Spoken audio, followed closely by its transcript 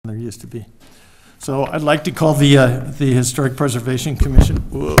used to be. So I'd like to call the Historic Preservation Commission.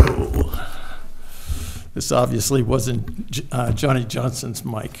 Whoa. This obviously wasn't Johnny Johnson's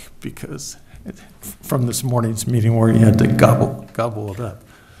mic because from this morning's meeting where he had to gobble it up.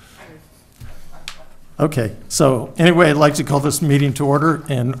 Okay, so anyway, I'd like to call this meeting to order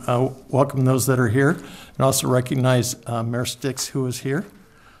and welcome those that are here, and also recognize Mayor Sticks, who is here.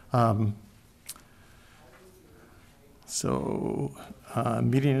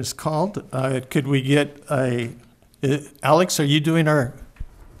 Meeting is called. Could we get Alex, are you doing our...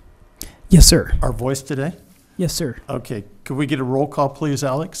 Yes, sir. Our voice today? Yes, sir. Okay, could we get a roll call, please,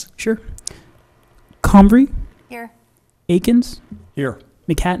 Alex? Sure. Comrie? Here. Akins? Here.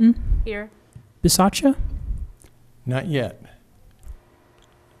 McHatton? Here. Bisaccia? Not yet.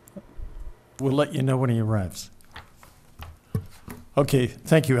 We'll let you know when he arrives. Okay,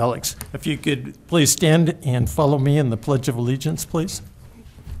 thank you, Alex. If you could please stand and follow me in the Pledge of Allegiance, please.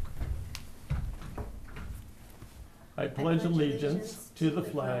 I pledge allegiance to the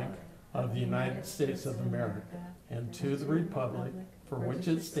flag of the United States of America and to the republic for which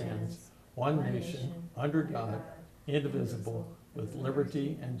it stands, one nation, under God, indivisible, with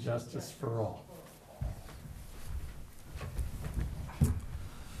liberty and justice for all.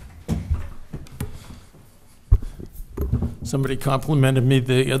 Somebody complimented me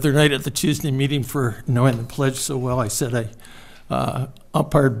the other night at the Tuesday meeting for knowing the pledge so well. I said I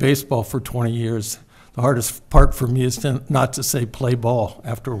umpired baseball for 20 years. The hardest part for me is not to say play ball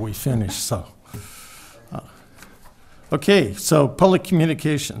after we finish. So, okay, so public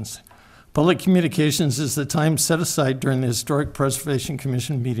communications. Public communications is the time set aside during the Historic Preservation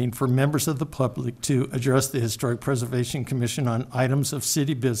Commission meeting for members of the public to address the Historic Preservation Commission on items of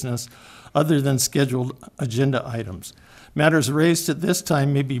city business other than scheduled agenda items. Matters raised at this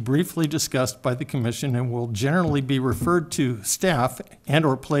time may be briefly discussed by the commission and will generally be referred to staff and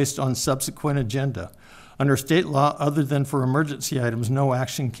or placed on subsequent agenda. Under state law, other than for emergency items, no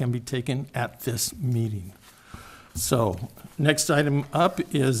action can be taken at this meeting. So, next item up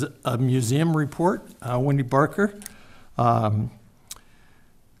is a museum report. Wendy Barker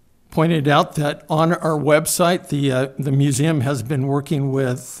pointed out that on our website, the museum has been working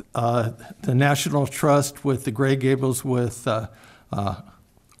with the National Trust, with the Gray Gables, with or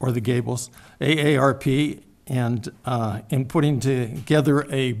the Gables, AARP, and in putting together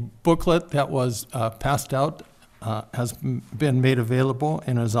a booklet that was passed out, has been made available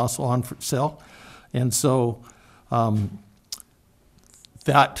and is also on for sale. And so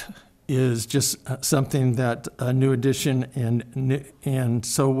that is just something that a new addition, and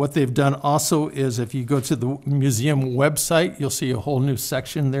so what they've done also is if you go to the museum website, you'll see a whole new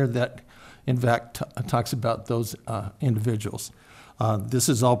section there that in fact talks about those individuals. This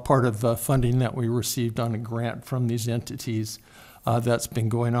is all part of funding that we received on a grant from these entities that's been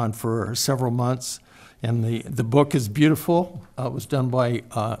going on for several months. And the book is beautiful. It was done by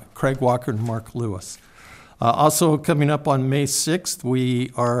Craig Walker and Mark Lewis. Also coming up on May 6th,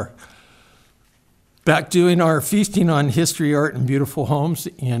 we are back doing our Feasting on History, Art, and Beautiful Homes,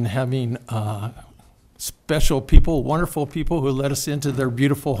 and having special people, wonderful people who let us into their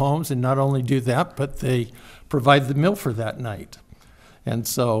beautiful homes, and not only do that, but they provide the meal for that night. And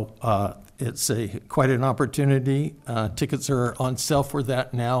so it's quite an opportunity. Tickets are on sale for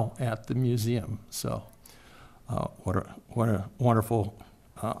that now at the museum. So what a wonderful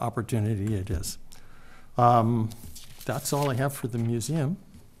opportunity it is. That's all I have for the museum.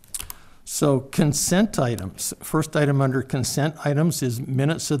 So consent items. First item under consent items is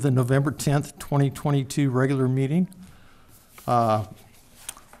minutes of the November 10th, 2022 regular meeting. Go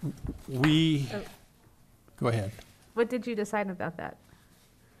ahead. What did you decide about that?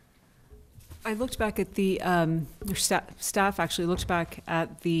 I looked back at the, your staff actually looked back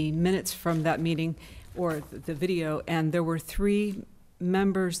at the minutes from that meeting, or the video, and there were 3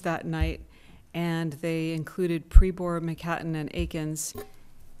 members that night, and they included Prebor, McHatton, and Akins.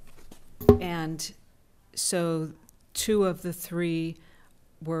 And so 2 of the 3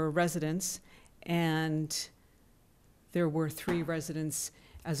 were residents, and there were 3 residents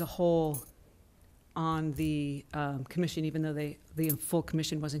as a whole on the commission, even though the full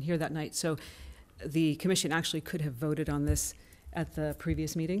commission wasn't here that night. So the commission actually could have voted on this at the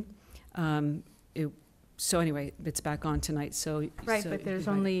previous meeting. So anyway, it's back on tonight. So right, but there's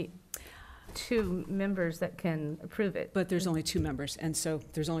only 2 members that can approve it. But there's only 2 members, and so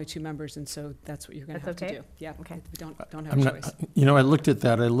there's only 2 members, and so that's what you're going to have to do. Yeah, okay. We don't have a choice. You know, I looked at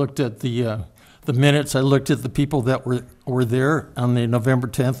that. I looked at the minutes. I looked at the people that were there on the November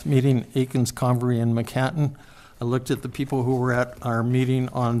 10th meeting, Akins, Convery, and McHatton. I looked at the people who were at our meeting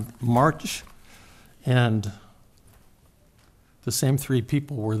on March, and the same 3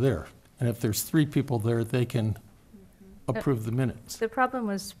 people were there. And if there's 3 people there, they can approve the minutes. The problem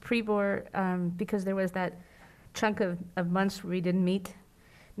was pre-board, because there was that chunk of months where we didn't meet.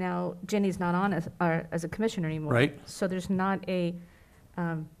 Now, Jenny's not on as a commissioner anymore. Right. So there's not a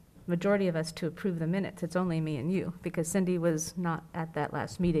majority of us to approve the minutes. It's only me and you, because Cindy was not at that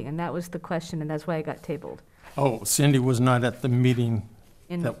last meeting, and that was the question, and that's why it got tabled Oh, Cindy was not at the meeting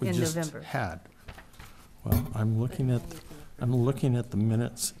in that we just November. had. Well, I'm looking at the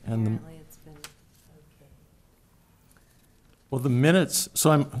minutes and the, Apparently it's been okay. well, the minutes,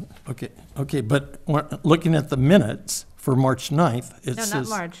 so okay, but looking at the minutes for March 9th, it No, says.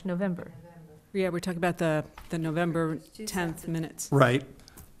 not March, November. Yeah, we're talking about the November Two 10th sets of- minutes. Right,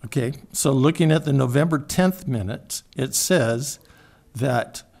 okay, so looking at the November 10th minutes, it says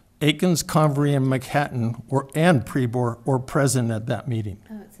that Akins, Convery, and McHatton and Prebor were present at that meeting.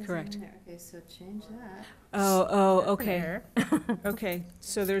 Oh, it says Correct. it in there. Okay, so change that. Oh, okay, There. okay.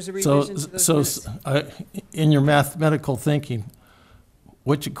 So there's a So, revision to those minutes. in your mathematical thinking,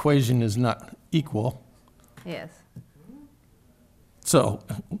 which equation is not equal? Yes. So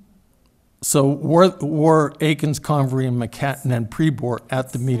were Akins, Convery, and McHatton and Prebor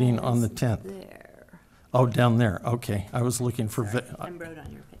at the meeting on the 10th? There. Oh, down there, okay. I was looking for I wrote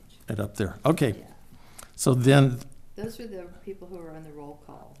on your page. it up there. Okay, Yeah. so then, Those were the people who were on the roll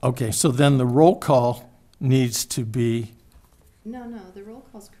call. okay, so then the roll call needs to be, No, the roll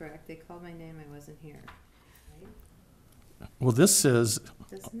call's correct. They called my name. I wasn't here. Right? well, this says,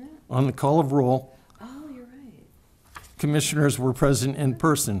 Doesn't it? on the call of roll, Oh, you're right. commissioners were present in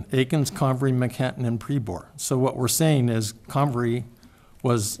person, Akins, Convery, McHatton, and Prebor. So what we're saying is Convery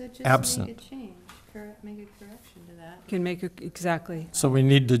was So just absent. make a change, make a correction to that. Can make it, exactly. So we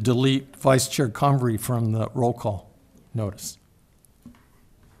need to delete Vice Chair Convery from the roll call notice.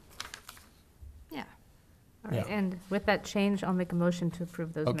 Yeah. All right, Yeah. and with that change, I'll make a motion to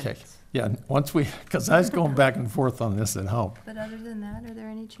approve those Okay. minutes. Yeah, once we, because I was going back and forth on this at home. But other than that, are there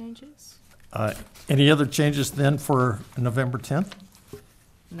any changes? Any other changes then for November 10th?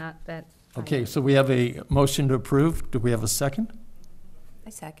 Not that. I- Okay, so we have a motion to approve. Do we have a second? I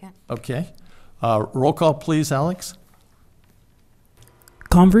second. Okay. Roll call, please, Alex?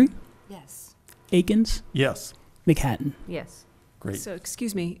 Convery, Yes. Akins, Yes. McHatton. Yes. Great. So,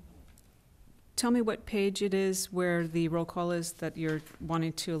 excuse me, tell me what page it is where the roll call is that you're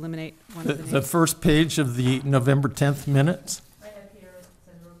wanting to eliminate one The of the the names? first page of the November 10th minutes? Right up here, it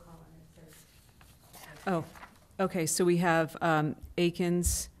says roll call, and it says. Oh, okay, so we have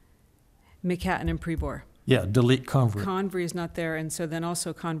Akins, McHatton, and Prebor. Yeah, delete Convery. Convery is not there, and so then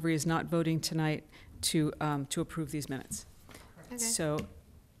also Convery is not voting tonight to approve these minutes. Okay. So,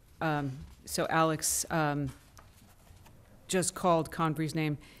 so Alex just called Convery's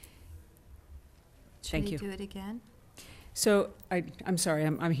name. Thank you. Should we do it again? So I'm sorry,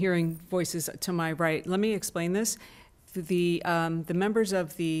 I'm hearing voices to my right. Let me explain this. The members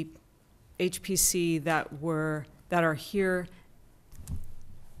of the HPC that are here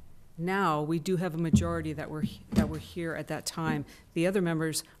now, we do have a majority that were here at that time. The other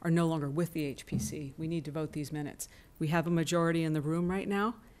members are no longer with the HPC. We need to vote these minutes. We have a majority in the room right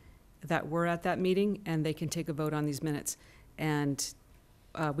now that were at that meeting, and they can take a vote on these minutes. And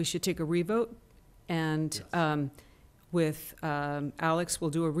we should take a revote, and with Alex, we'll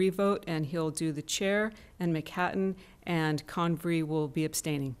do a revote, and he'll do the chair, and McHatton and Convery will be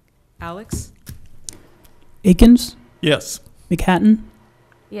abstaining. Alex? Akins, Yes. McHatton,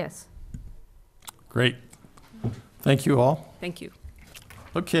 Yes. Great. Thank you all. Thank you.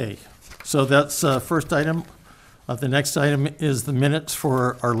 Okay, so that's first item. The next item is the minutes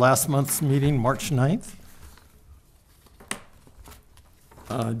for our last month's meeting, March 9th.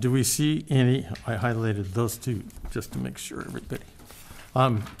 Do we see any, I highlighted those two just to make sure everybody.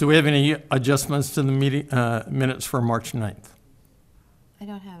 Do we have any adjustments to the meeting, minutes for March 9th? I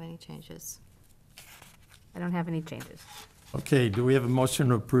don't have any changes. I don't have any changes. Okay, do we have a motion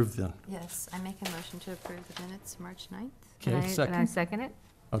to approve then? Yes, I make a motion to approve the minutes, March 9th. Can Okay, I second. second it?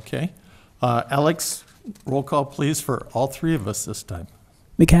 Okay. Alex, roll call please for all 3 of us this time.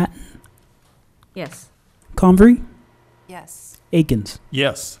 McHatton, Yes. Convery, Yes. Akins.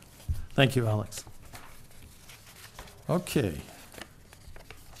 Yes. Thank you, Alex. Okay.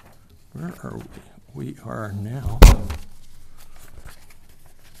 Where are we? We are now.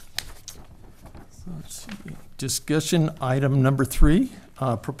 Let's see. Discussion item number 3,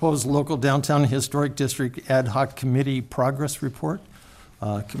 proposed local downtown historic district ad hoc committee progress report.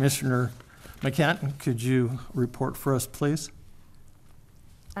 Commissioner McHatton, could you report for us, please?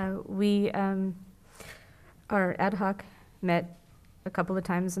 Our ad hoc met a couple of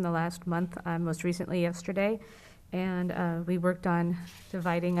times in the last month, most recently yesterday, And we worked on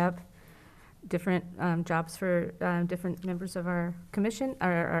dividing up different jobs for different members of our commission,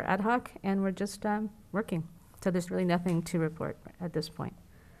 our ad hoc, and we're just working. So there's really nothing to report at this point.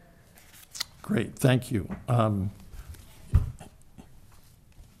 Great, thank you.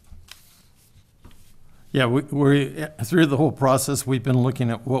 Yeah, we through the whole process, we've been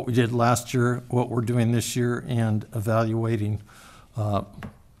looking at what we did last year, what we're doing this year, and evaluating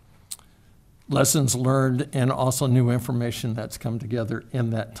lessons learned and also new information that's come together in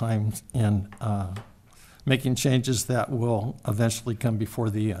that time, and making changes that will eventually come before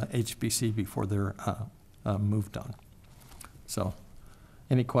the HBC before they're moved on. So,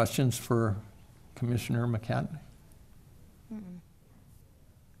 any questions for Commissioner McCatton?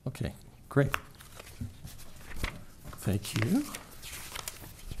 Okay, great. Thank you.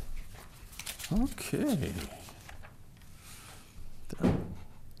 Okay.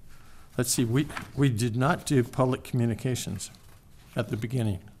 Let's see, we did not do public communications at the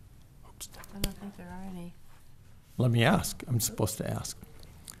beginning. Oops. I don't think there are any. Let me ask. I'm supposed to ask.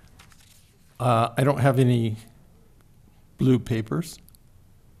 I don't have any blue papers.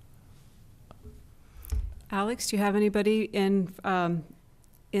 Alex, do you have anybody in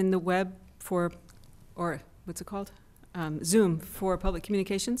the web for, or what's it called? Zoom for public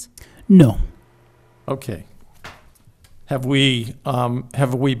communications? No. Okay. Have we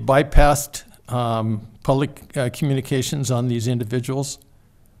bypassed public communications on these individuals?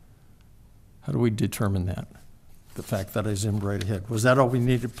 How do we determine that? The fact that I zoomed right ahead. Was that all we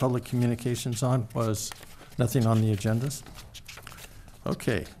needed public communications on? Was nothing on the agendas?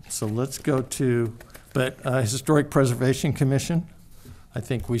 Okay, so let's go to, Historic Preservation Commission. I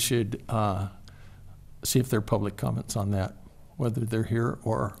think we should see if there are public comments on that, whether they're here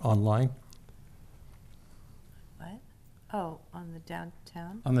or online. What? Oh, on the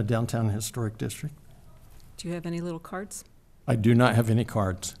downtown? On the Downtown Historic District. Do you have any little cards? I do not have any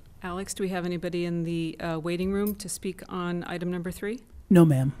cards. Alex, do we have anybody in the waiting room to speak on item number 3? No,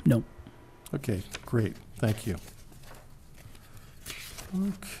 ma'am. No. Okay, great, thank you.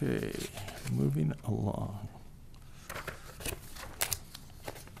 Okay, moving along.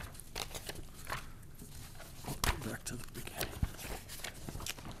 Back to the beginning.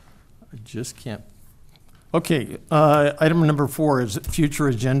 I just can't. Okay, item number 4 is future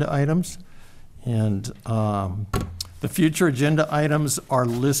agenda items. And the future agenda items are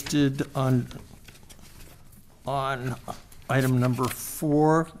listed on item number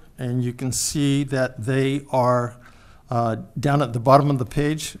 4, and you can see that they are down at the bottom of the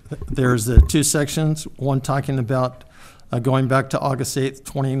page. There's the 2 sections, one talking about going back to August 8th,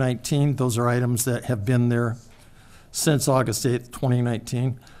 2019. Those are items that have been there since August 8th,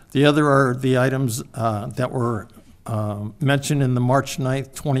 2019. The other are the items that were mentioned in the March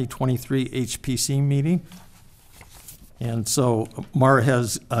 9th, 2023 HPC meeting. And so Mara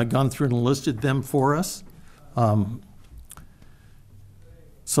has gone through and listed them for us.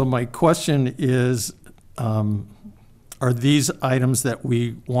 So my question is, are these items that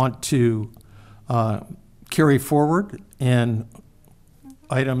we want to carry forward, and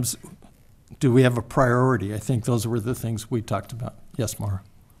items, do we have a priority? I think those were the things we talked about. Yes, Mara.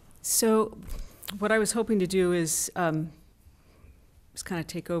 So what I was hoping to do is just kind of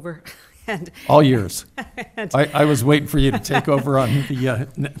take over. And all yours. I was waiting for you to take over on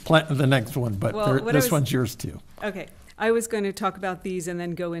the next one, but this one's yours too. Okay. I was going to talk about these and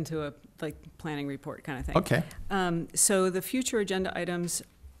then go into a planning report kind of thing. Okay. So the future agenda items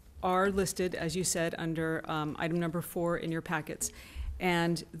are listed, as you said, under item number 4 in your packets.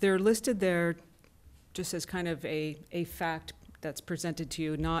 And they're listed there just as kind of a fact that's presented to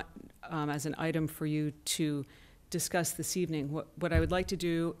you, not as an item for you to discuss this evening. What I would like to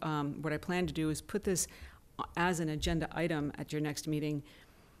do, what I plan to do, is put this as an agenda item at your next meeting,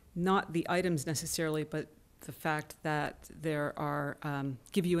 not the items necessarily, but the fact that there are,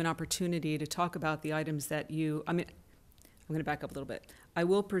 give you an opportunity to talk about the items that I'm going to back up a little bit. I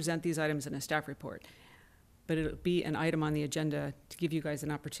will present these items in a staff report, but it'll be an item on the agenda to give you guys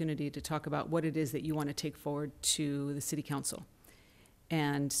an opportunity to talk about what it is that you want to take forward to the City Council.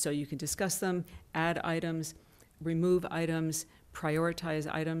 And so you can discuss them, add items, remove items,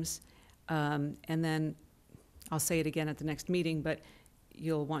 prioritize items, and then I'll say it again at the next meeting, but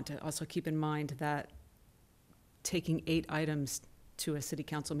you'll want to also keep in mind that taking 8 items to a City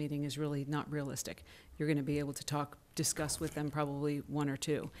Council meeting is really not realistic. You're going to be able to discuss with them probably 1 or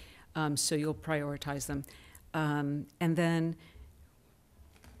 2. So you'll prioritize them. And then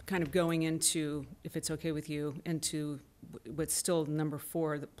kind of going into, if it's okay with you, into what's still number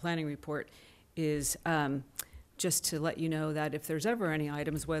 4, the planning report, is just to let you know that if there's ever any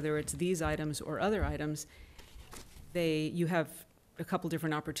items, whether it's these items or other items, you have a couple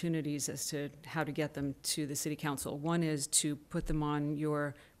different opportunities as to how to get them to the city council. One is to put them on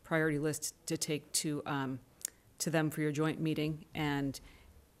your priority list to take to them for your joint meeting and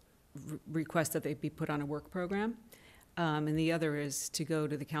request that they be put on a work program. And the other is to go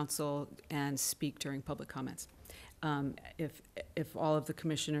to the council and speak during public comments. If all of the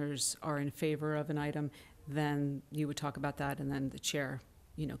commissioners are in favor of an item, then you would talk about that, and then the chair,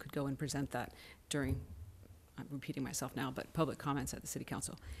 could go and present that during, I'm repeating myself now, but public comments at the city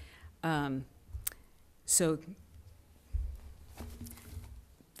council. So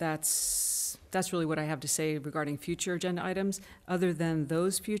that's really what I have to say regarding future agenda items. Other than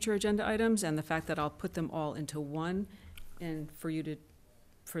those future agenda items and the fact that I'll put them all into one, and for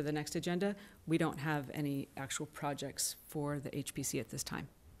the next agenda, we don't have any actual projects for the HPC at this time.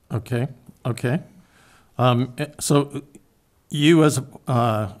 Okay. So you as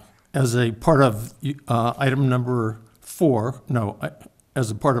a part of item number 4,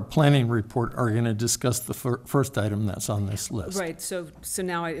 as a part of planning report, are going to discuss the first item that's on this list. Right. So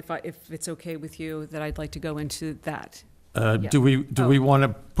now, if it's okay with you, that I'd like to go into that. Do we want to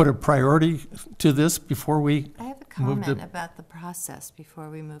put a priority to this before we? I have a comment about the process before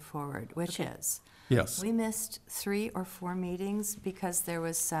we move forward, which is, yes, we missed 3 or 4 meetings because there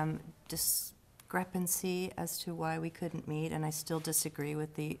was some discrepancy as to why we couldn't meet, and I still disagree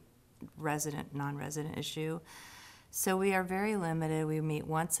with the non-resident issue. So we are very limited. We meet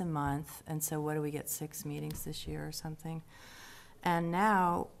once a month, and so what do we get, 6 meetings this year or something? And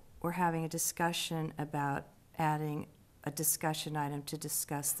now we're having a discussion about adding a discussion item to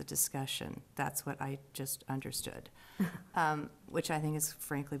discuss the discussion. That's what I just understood, which I think is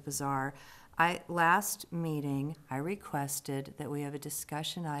frankly bizarre. Last meeting, I requested that we have a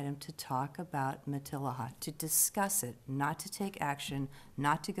discussion item to talk about Matilaha, to discuss it, not to take action,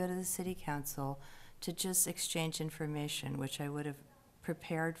 not to go to the city council, to just exchange information, which I would have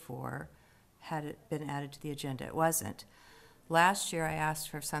prepared for had it been added to the agenda. It wasn't. Last year, I asked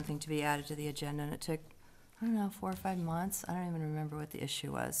for something to be added to the agenda, and it took, 4 or 5 months. I don't even remember what the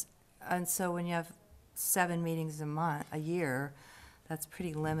issue was. And so when you have 7 meetings a year, that's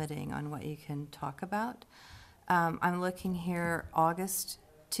pretty limiting on what you can talk about. I'm looking here, August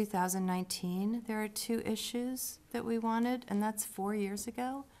 2019, there are 2 issues that we wanted, and that's 4 years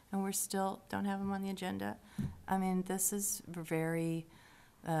ago, and we're still don't have them on the agenda. I mean, this is very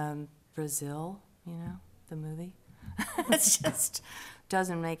Brazil, the movie. It just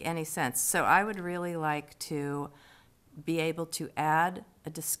doesn't make any sense. So I would really like to be able to add a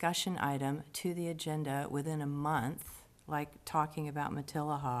discussion item to the agenda within a month, like talking about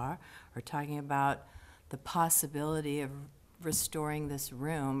Matilaha or talking about the possibility of restoring this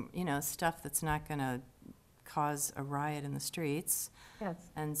room, stuff that's not going to cause a riot in the streets. Yes.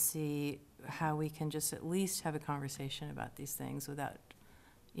 And see how we can just at least have a conversation about these things without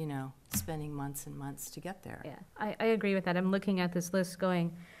spending months and months to get there. Yeah, I agree with that. I'm looking at this list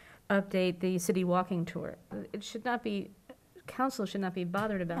going, update the city walking tour. Council should not be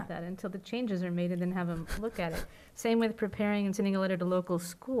bothered about that until the changes are made and then have them look at it. Same with preparing and sending a letter to local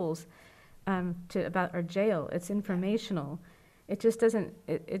schools about our jail. It's informational. It just doesn't,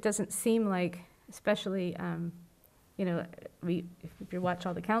 it doesn't seem like, especially, if you watch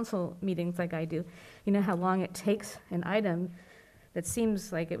all the council meetings like I do, you know how long it takes an item that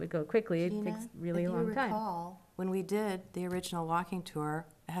seems like it would go quickly. It takes really a long time. If you recall, when we did the original walking tour,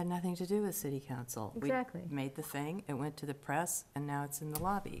 it had nothing to do with city council. Exactly. We made the thing, it went to the press, and now it's in the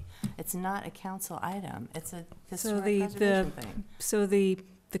lobby. It's not a council item, it's a historic preservation thing. So the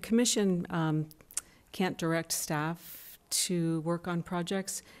commission can't direct staff to work on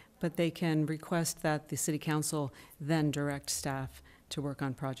projects, but they can request that the city council then direct staff to work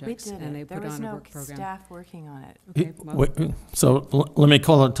on projects. We did and it. they put on a work There was no program. staff working on it. Okay, well, So let me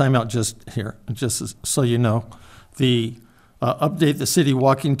call a timeout just here, so you know. The update the city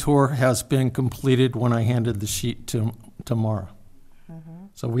walking tour has been completed when I handed the sheet to Mara. Mm-hmm.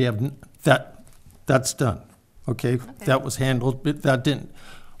 So we have that's done. Okay, that was handled, but that didn't.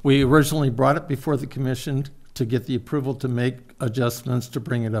 We originally brought it before the commission to get the approval to make adjustments to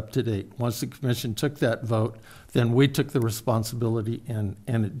bring it up to date. Once the commission took that vote, then we took the responsibility and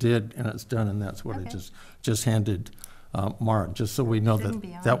it did, and it's done, and that's what I just handed Mara, just so we know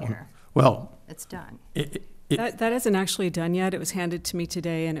that one. Well, it's done. That isn't actually done yet. It was handed to me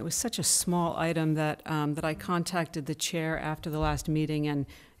today, and it was such a small item that that I contacted the chair after the last meeting,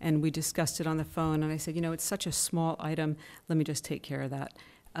 and we discussed it on the phone, and I said, it's such a small item, let me just take care of that.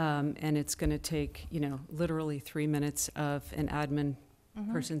 And it's going to take, literally 3 minutes of an admin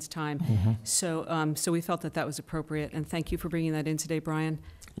person's time. Mhm. So we felt that that was appropriate, and thank you for bringing that in today, Brian.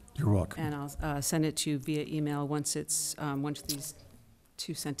 You're welcome. And I'll send it to you via email once once these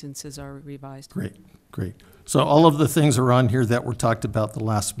 2 sentences are revised. Great, great. So all of the things are on here that were talked about the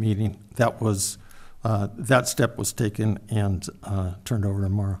last meeting. That step was taken and turned over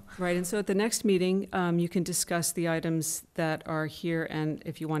tomorrow. Right, and so at the next meeting, you can discuss the items that are here, and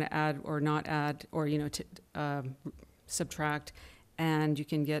if you want to add or not add, or, subtract, and you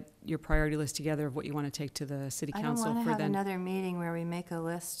can get your priority list together of what you want to take to the city I don't council want for to have then. another meeting where we make a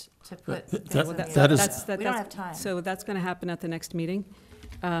list to put That- things on that- the that is- agenda. We don't have time. So that's going to happen at the next meeting.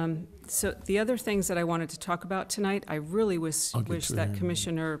 So the other things that I wanted to talk about tonight, I really wish I'll get to that that.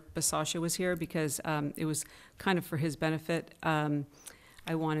 Commissioner Basasha was here, because it was kind of for his benefit.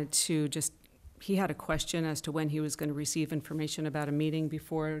 I wanted to he had a question as to when he was going to receive information about a meeting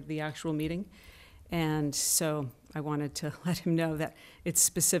before the actual meeting. And so I wanted to let him know that it's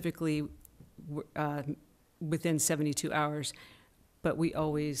specifically within 72 hours, but we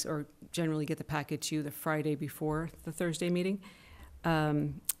always, or generally, get the packet to you the Friday before the Thursday meeting.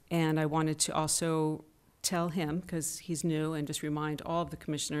 And I wanted to also tell him, because he's new, and just remind all of the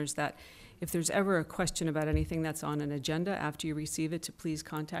commissioners that if there's ever a question about anything that's on an agenda after you receive it, to please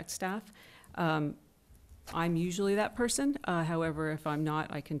contact staff. I'm usually that person. However, if I'm not,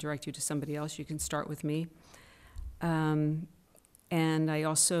 I can direct you to somebody else. You can start with me. And I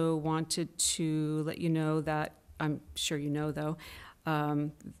also wanted to let you know that, I'm sure you know though,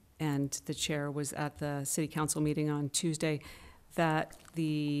 and the chair was at the city council meeting on Tuesday, that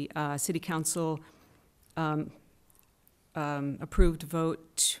the city council approved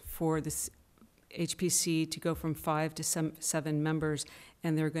vote for this HPC to go from 5 to 7 members,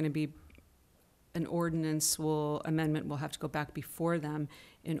 and they're going to be an ordinance amendment will have to go back before them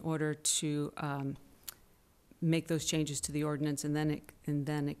in order to make those changes to the ordinance, and then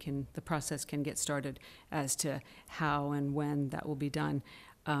the process can get started as to how and when that will be done.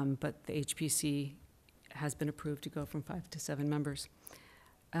 But the HPC has been approved to go from 5 to 7 members.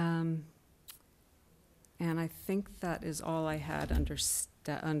 And I think that is all I had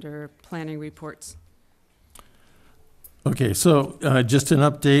under planning reports. Okay, so just an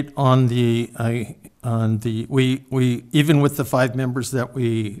update on we even with the 5 members that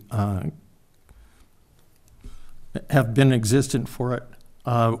we have been existent for it,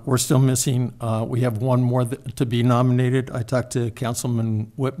 we're still missing. We have one more to be nominated. I talked to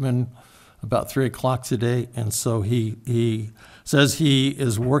Councilman Whitman about 3 o'clock today, and so he says he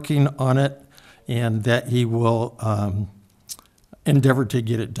is working on it and that he will endeavor to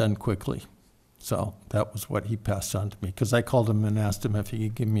get it done quickly. So that was what he passed on to me, because I called him and asked him if he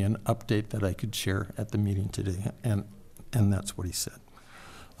could give me an update that I could share at the meeting today, and that's what he said.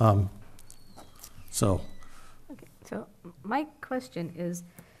 So my question is,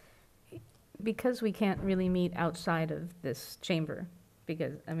 because we can't really meet outside of this chamber,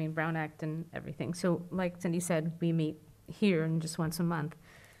 because, Brown Act and everything, so like Cindy said, we meet here and just once a month.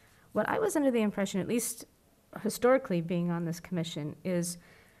 What I was under the impression, at least historically being on this commission, is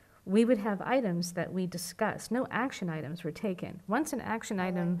we would have items that we discussed. No action items were taken. Once an action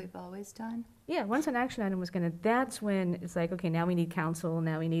item... Like we've always done? Yeah, once an action item was that's when it's like, okay, now we need council,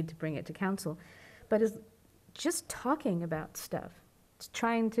 now we need to bring it to council. But it's just talking about stuff. It's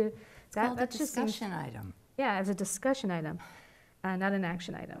trying to... It's called a discussion item. Yeah, as a discussion item, not an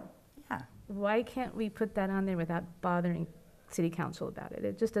action item. Yeah. Why can't we put that on there without bothering city council about it?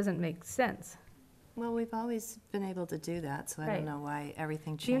 It just doesn't make sense. Well, we've always been able to do that, so I Right. don't know why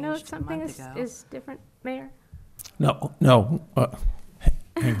everything Do you know if changed a something month ago. is different, Mayor? no,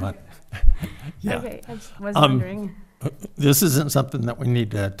 hang on. Yeah. Okay, I just was wondering. This isn't something that we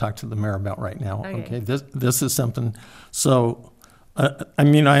need to talk to the mayor about right now, Okay. okay? This is something, so, I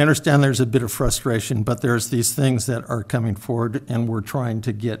understand there's a bit of frustration, but there's these things that are coming forward, and we're trying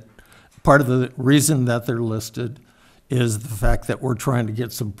to get, part of the reason that they're listed is the fact that we're trying to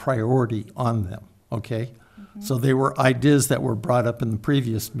get some priority on them, okay? Mm-hmm. So they were ideas that were brought up in the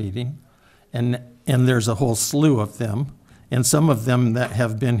previous meeting, and there's a whole slew of them, and some of them that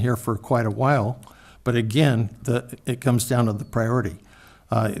have been here for quite a while. But again, it comes down to the priority.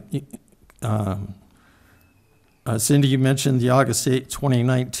 Cindy, you mentioned the August 8,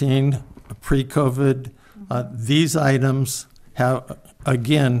 2019, pre-COVID. These items have,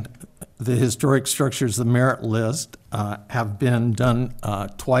 again, the historic structures, the merit list, have been done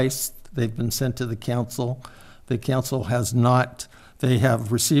twice. They've been sent to the council. The council has not, they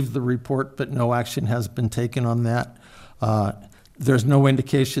have received the report, but no action has been taken on that. There's no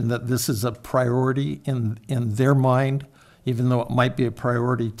indication that this is a priority in their mind. even though it might be a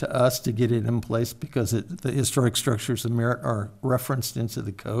priority to us to get it in place because the historic structures of merit are referenced into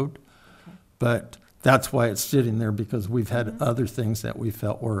the code. Okay. But that's why it's sitting there, because we've had other things that we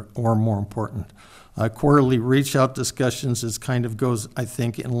felt were more important. Quarterly reach-out discussions goes, I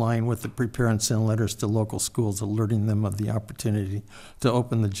think, in line with the prepare and send letters to local schools, alerting them of the opportunity to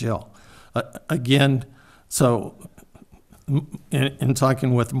open the jail. Again, so in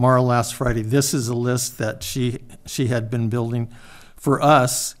talking with Mara last Friday, this is a list that she had been building. For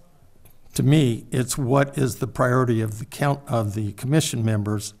us, to me, it's what is the priority of the commission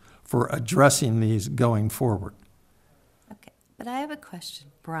members for addressing these going forward. Okay, but I have a question,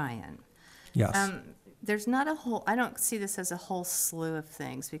 Brian. Yes. There's not a whole, I don't see this as a whole slew of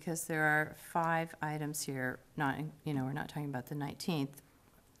things, because there are 5 items here, we're not talking about the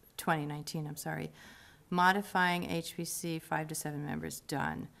 2019, I'm sorry. Modifying HPC 5 to 7 members,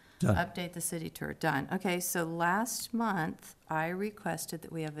 done. Done. Update the city tour, done. Okay, so last month, I requested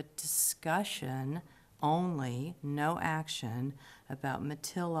that we have a discussion only, no action, about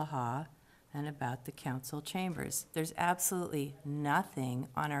Matilaha and about the council chambers. There's absolutely nothing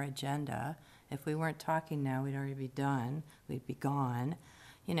on our agenda. If we weren't talking now, we'd already be done. We'd be gone.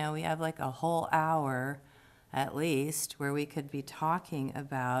 We have like a whole hour at least where we could be talking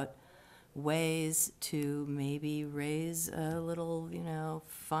about ways to maybe raise a little,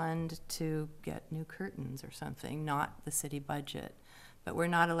 fund to get new curtains or something, not the city budget. But we're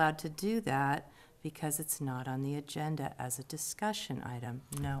not allowed to do that because it's not on the agenda as a discussion item,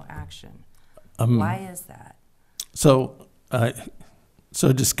 no action. Why is that? So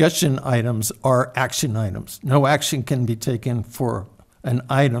discussion items are action items. No action can be taken for an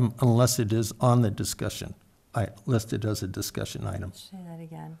item unless it is on the discussion, listed as a discussion item. Say that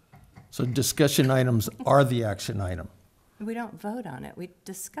again. So discussion items are the action item. We don't vote on it, we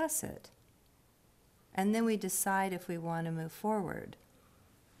discuss it. And then we decide if we want to move forward.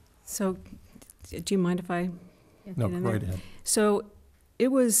 So, do you mind if I? No, get in go there? right ahead. So,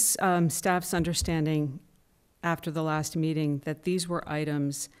 it was staff's understanding after the last meeting that these were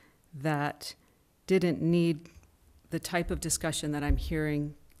items that didn't need the type of discussion that I'm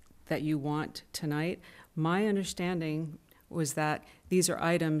hearing that you want tonight. My understanding was that these are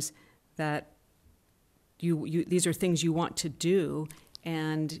items that these are things you want to do,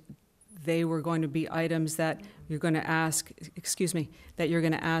 and they were going to be items that you're going to ask, that you're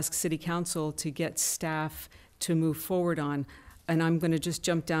going to ask City Council to get staff to move forward on. And I'm going to just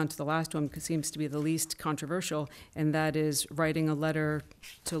jump down to the last one because it seems to be the least controversial, and that is writing a letter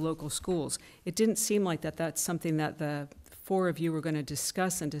to local schools. It didn't seem like that's something that the 4 of you were going to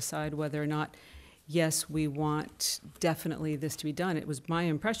discuss and decide whether or not, yes, we want definitely this to be done. It was my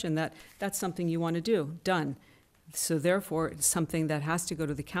impression that that's something you want to do, done. So therefore, it's something that has to go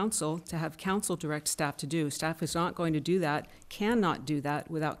to the council to have council direct staff to do. Staff is not going to do that, cannot do that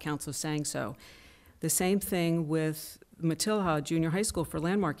without council saying so. The same thing with Matilaha Junior High School for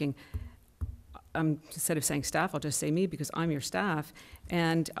landmarking. Instead of saying staff, I'll just say me because I'm your staff.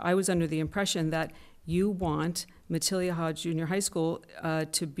 And I was under the impression that you want Matilaha Junior High School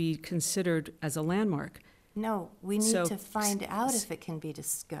to be considered as a landmark. No, we need So- to find out if it can be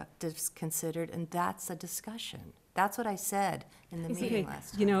considered, and that's a discussion. That's what I said in the meeting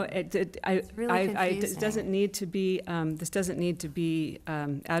last time. really it confusing. doesn't need to be, this doesn't need to be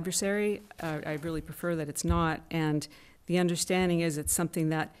adversary. I really prefer that it's not. And the understanding is it's something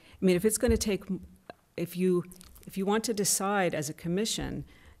that, if it's going to take, if you want to decide as a commission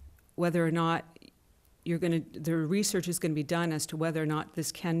whether or not the research is going to be done as to whether or not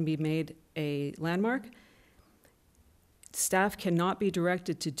this can be made a landmark, staff cannot be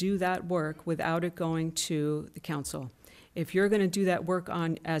directed to do that work without it going to the council. If you're going to do that work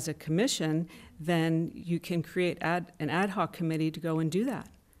as a commission, then you can create an ad hoc committee to go and do that.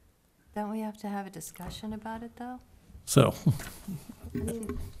 Don't we have to have a discussion about it, though? So,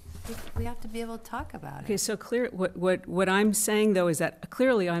 We have to be able to talk about Okay, it. so what I'm saying though is that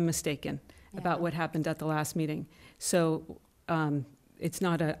clearly I'm mistaken about Yeah. what happened at the last meeting. So it's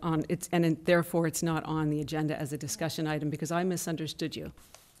not therefore it's not on the agenda as a discussion item because I misunderstood you.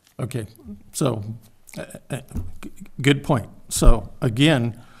 okay, so, good point. So,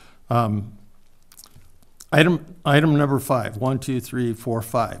 again, item number 5, 1, 2, 3, 4,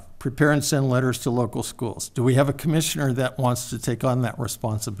 5. Prepare and send letters to local schools. Do we have a commissioner that wants to take on that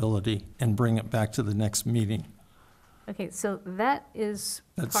responsibility and bring it back to the next meeting? Okay, so that is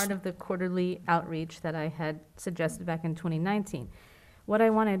That's- part of the quarterly outreach that I had suggested back in 2019. What I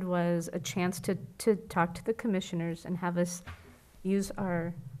wanted was a chance to talk to the commissioners and have us use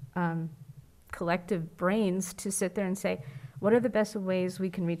our collective brains to sit there and say, What are the best ways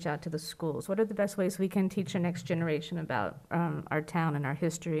we can reach out to the schools? What are the best ways we can teach the next generation about our town and our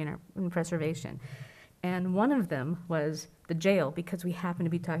history and preservation? And one of them was the jail, because we happen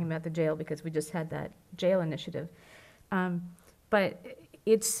to be talking about the jail because we just had that jail initiative. But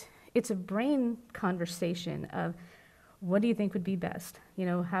it's a brain conversation of, what do you think would be best? You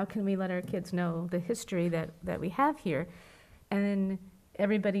know, how can we let our kids know the history that we have here? And then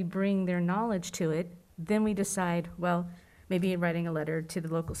everybody bring their knowledge to it. Then we decide, well, maybe writing a letter to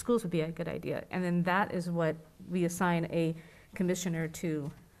the local schools would be a good idea. And then that is what we assign a commissioner to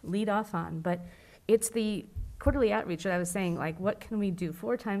lead off on. But it's the quarterly outreach that I was saying, like, what can we do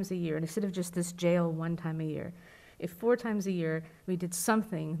 4 times a year instead of just this jail 1 time a year? If 4 times a year we did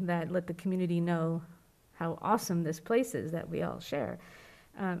something that let the community know how awesome this place is that we all share,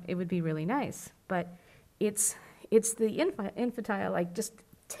 it would be really nice. But it's the infantile, like just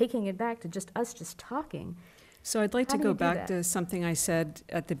taking it back to just us just talking. So I'd like How to do go we do back that? to something I said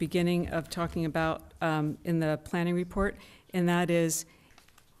at the beginning of talking about in the planning report, and that is,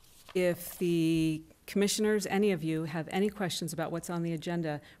 if the commissioners, any of you, have any questions about what's on the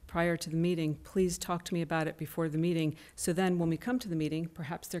agenda prior to the meeting, please talk to me about it before the meeting. So then when we come to the meeting,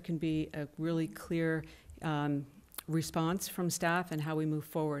 perhaps there can be a really clear response from staff and how we move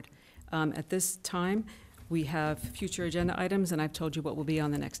forward. At this time, we have future agenda items, and I've told you what will be on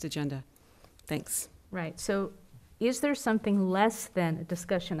the next agenda. Thanks. Right, so is there something less than a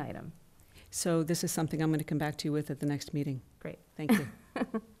discussion item? So this is something I'm going to come back to you with at the next meeting. Great. Thank you.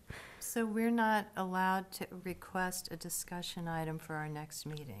 So we're not allowed to request a discussion item for our next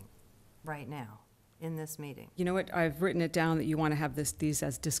meeting right now, in this meeting? You know what? I've written it down that you want to have these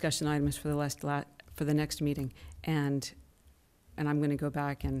as discussion items for the next meeting, and I'm going to go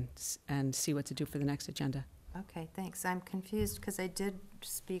back and see what to do for the next agenda. Okay, thanks. I'm confused because I did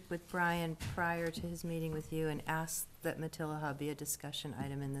speak with Brian prior to his meeting with you and asked that Matilaha be a discussion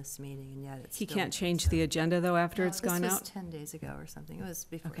item in this meeting, and yet it's He still. can't change the agenda, though, after No, it's gone This out? was 10 days ago or something. It was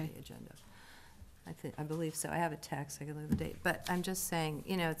before Okay. the agenda. I believe so. I have a text. I can look at the date. But I'm just saying,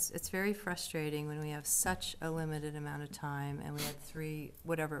 you know, it's very frustrating when we have such a limited amount of time, and we had 3,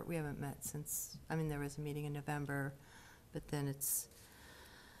 whatever, we haven't met since, I mean, there was a meeting in November, but then it's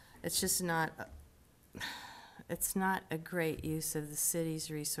just not, it's not a great use of the city's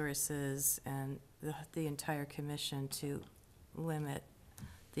resources and the entire commission to limit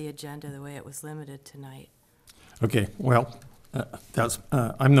the agenda the way it was limited tonight. Okay, well,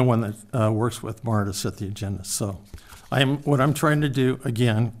 I'm the one that works with Mara to set the agenda. So what I'm trying to do,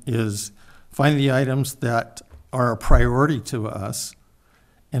 again, is find the items that are a priority to us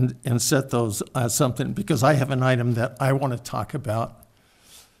and set those as something, because I have an item that I want to talk about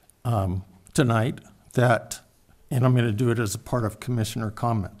tonight and I'm going to do it as a part of commissioner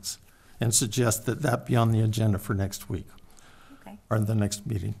comments and suggest that be on the agenda for next week. Okay. Or the next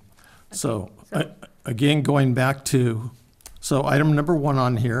meeting. Okay, So so- again, going back to, so item number 1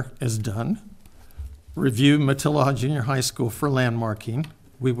 on here is done. Review Matilaha Junior High School for landmarking.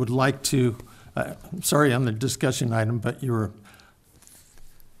 We would like to, I'm sorry on the discussion item, but you were,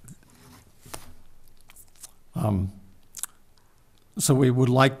 so we would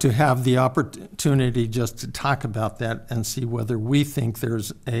like to have the opportunity just to talk about that and see whether we think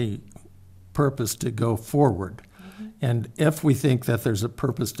there's a purpose to go forward. And if we think that there's a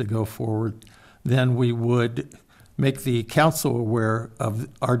purpose to go forward, then we would make the council aware of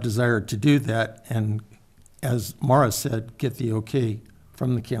our desire to do that, and as Mara said, get the okay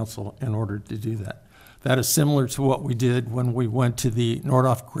from the council in order to do that. That is similar to what we did when we went to the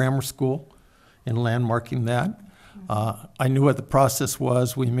Nordoff Grammar School in landmarking that. I knew what the process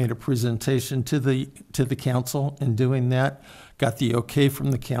was. We made a presentation to the council in doing that, got the okay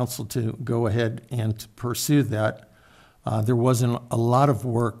from the council to go ahead and to pursue that. There wasn't a lot of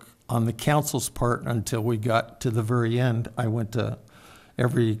work on the council's part until we got to the very end. I went to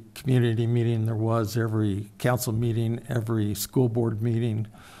every community meeting there was, every council meeting, every school board meeting.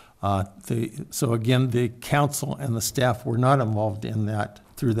 So again, the council and the staff were not involved in that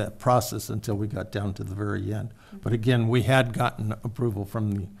through that process until we got down to the very end. But again, we had gotten approval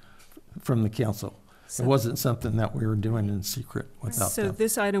from the council. It wasn't something that we were doing in secret without So them.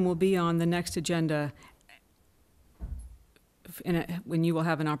 this item will be on the next agenda, when you will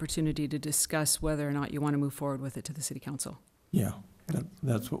have an opportunity to discuss whether or not you want to move forward with it to the city council. Yeah,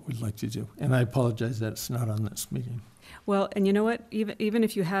 that's what we'd like to do. And I apologize that it's not on this meeting. Well, and you know what? Even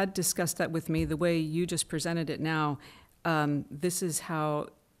if you had discussed that with me, the way you just presented it now, this is how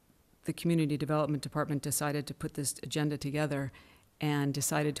the Community Development Department decided to put this agenda together and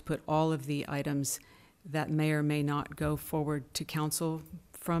decided to put all of the items that may or may not go forward to council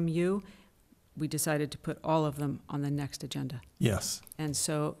from you we decided to put all of them on the next agenda. Yes, And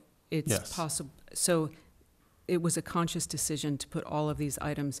so it's Yes. possible, so it was a conscious decision to put all of these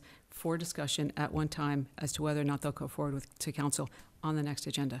items for discussion at one time as to whether or not they'll go forward to council on the next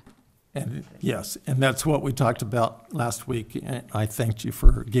agenda. and yes, and that's what we talked about last week. And I thanked you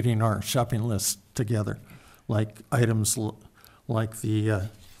for getting our shopping list together, like items like the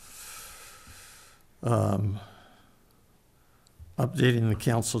updating the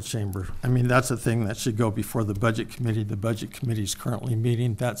council chamber. I mean, that's a thing that should go before the budget committee. The budget committee is currently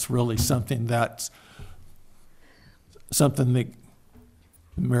meeting. That's really something that the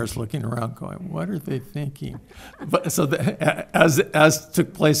mayor's looking around going, what are they thinking? But so as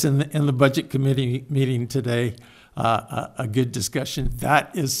took place in the budget committee meeting today, a good discussion.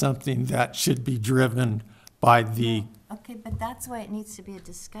 That is something that should be driven by the. Okay, but that's why it needs to be a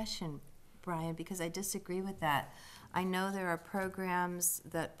discussion, Brian, because I disagree with that. I know there are programs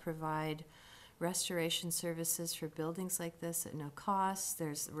that provide restoration services for buildings like this at no cost.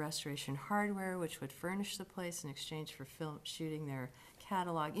 There's restoration hardware, which would furnish the place in exchange for film shooting their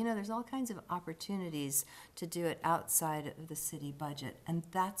catalog. You know, there's all kinds of opportunities to do it outside of the city budget, and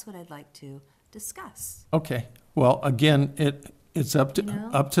that's what I'd like to discuss. Okay, well, again, it's up to You know?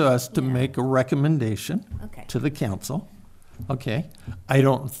 us to Yeah. make a recommendation Okay. to the council. Okay, I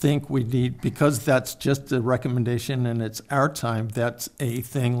don't think we need, because that's just a recommendation and it's our time, that's a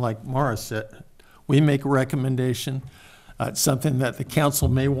thing like Mara said. We make a recommendation, it's something that the council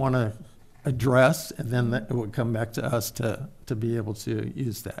may want to address, and then it would come back to us to be able to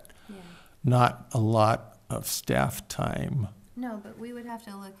use that. Yeah. Not a lot of staff time, No, but we would have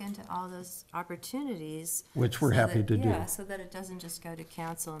to look into all those opportunities. which we're so happy that- to do. Yeah, so that it doesn't just go to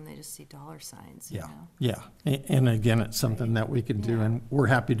council and they just see dollar signs, you Yeah, know? yeah. And again, it's something that we can do, Yeah. and we're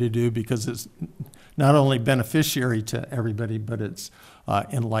happy to do because it's not only beneficiary to everybody, but it's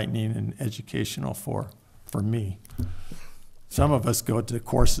enlightening and educational for me. Some of us go to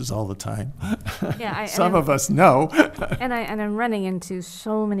courses all the time. Yeah, Some of us know. And I'm running into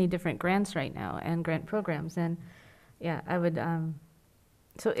so many different grants right now and grant programs, and yeah, I would,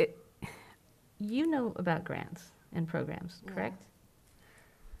 you know about grants and programs, Yeah. correct?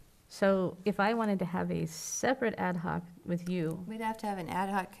 So if I wanted to have a separate ad hoc with you, We'd have to have an ad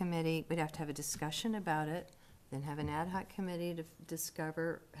hoc committee, we'd have to have a discussion about it, then have an ad hoc committee to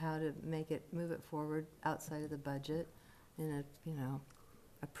discover how to move it forward outside of the budget in a,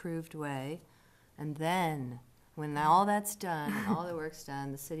 approved way. And then, when all that's done, and all the work's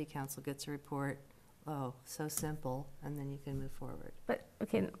done, the city council gets a report, oh, so simple, and then you can move forward. but,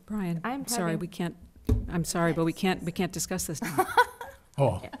 okay, Brian, I'm sorry, having- we can't, I'm sorry, but we can't discuss this now.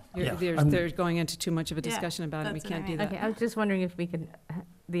 Oh, yeah. There's going into too much of a Yeah, discussion about it. We that's what I can't do mean. that. okay, I was just wondering if we could,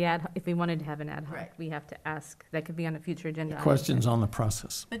 if we wanted to have an ad hoc, Right. we have to ask, that could be on a future agenda. item. Questions on the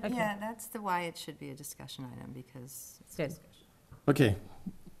process. But Okay. yeah, that's why it should be a discussion item, because it's a Good. discussion. Okay,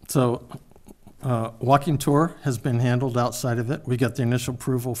 so walking tour has been handled outside of it. We got the initial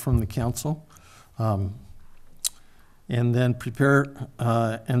approval from the council. And then prepare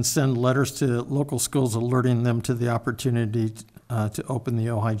and send letters to local schools alerting them to the opportunity to open the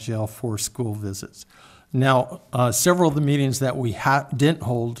Ojai jail for school visits. Now, several of the meetings that we didn't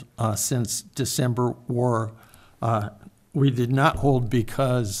hold since December we did not hold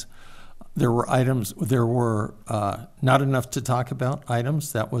because there were not enough to talk about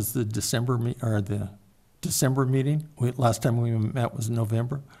items. That was the December meeting. Last time we met was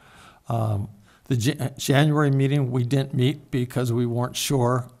November. The January meeting, we didn't meet because we weren't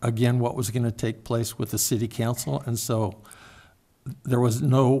sure, again, what was going to take place with the city council. And so there was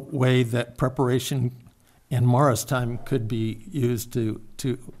no way that preparation and Mara's time could be used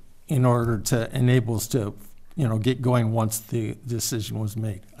in order to enable us to, get going once the decision was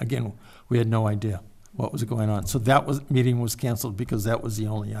made. Again, we had no idea what was going on. So meeting was canceled because that was the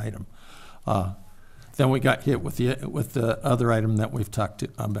only item. Then we got hit with the other item that we've talked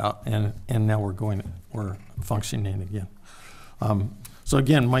about, and now we're functioning again. So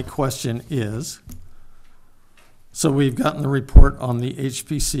again, my question is, so we've gotten the report on the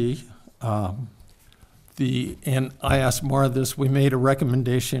HPC, and I asked Mara this, we made a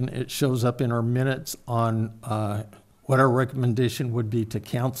recommendation, it shows up in our minutes on what our recommendation would be to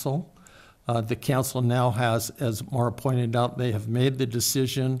council. The council now has, as Mara pointed out, they have made the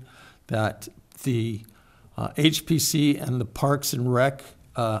decision that the HPC and the Parks and Rec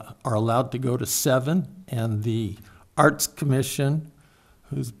are allowed to go to 7, and the Arts Commission,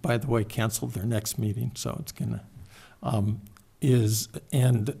 who's, by the way, canceled their next meeting, so it's gonna,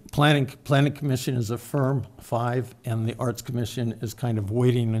 and Planning Commission is a firm 5, and the Arts Commission is kind of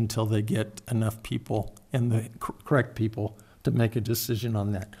waiting until they get enough people and the correct people to make a decision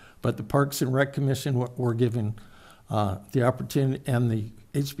on that. But the Parks and Rec Commission, we're given the opportunity, and the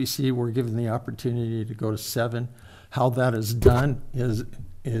HBC, we're given the opportunity to go to 7. How that is done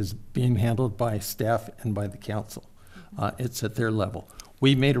is being handled by staff and by the council. It's at their level.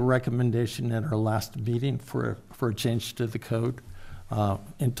 We made a recommendation at our last meeting for a change to the code.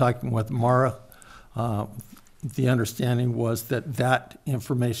 In talking with Mara, the understanding was that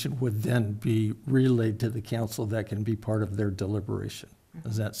information would then be relayed to the council that can be part of their deliberation.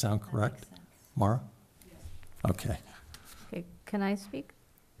 Does that sound correct, Mara? Okay. Okay, can I speak?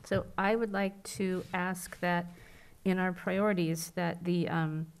 So I would like to ask that in our priorities, that the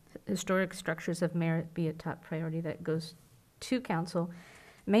historic structures of merit be a top priority that goes to council,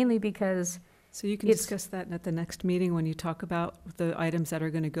 mainly because, So you can It's- discuss that at the next meeting when you talk about the items that are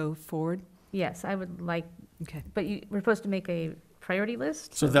going to go forward? yes, I would like, Okay. but we're supposed to make a priority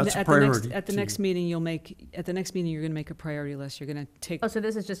list? So that's a At the next- priority. At the to next you. meeting, at the next meeting, you're going to make a priority list. You're going to take, Oh, so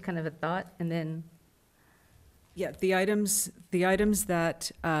this is just kind of a thought, and then, yeah, the items that,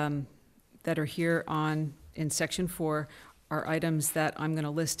 that are here in section 4 are items that I'm going to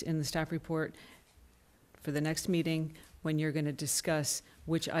list in the staff report for the next meeting, when you're going to discuss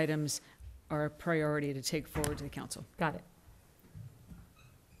which items are a priority to take forward to the council. got it.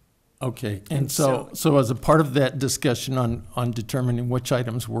 Okay, And and so as a part of that discussion on determining which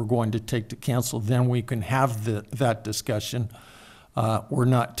items we're going to take to council, then we can have that discussion. We're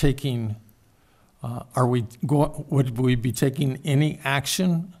not taking, would we be taking any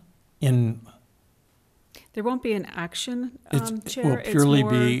action in, There won't be an action, It's- it Chair. will It's purely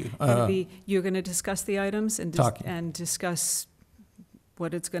more be, gonna be, you're going to discuss the items and Talking. and discuss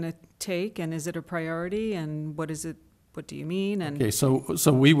what it's going to take, and is it a priority, and what do you mean, and okay,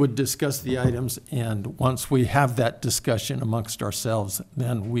 so we would discuss the items, and once we have that discussion amongst ourselves,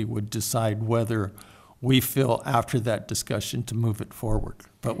 then we would decide whether we feel after that discussion to move it forward.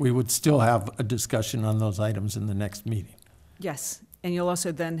 But we would still have a discussion on those items in the next meeting. yes. And you'll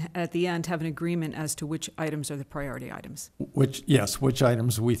also then, at the end, have an agreement as to which items are the priority items. Which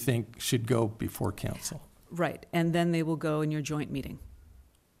items we think should go before council. Right, and then they will go in your joint meeting.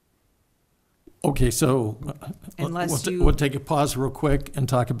 Okay, so Unless you- we'll take a pause real quick and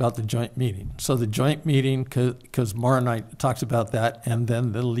talk about the joint meeting. So the joint meeting, because Mara and I talked about that, and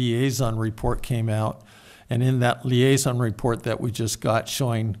then the liaison report came out. And in that liaison report that we just got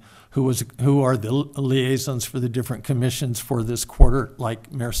showing who are the liaisons for the different commissions for this quarter,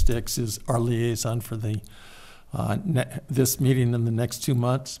 like Mayor Sticks is our liaison for the this meeting in the next 2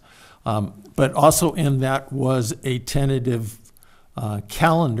 months. But also in that was a tentative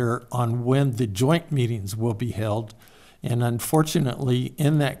calendar on when the joint meetings will be held. And unfortunately,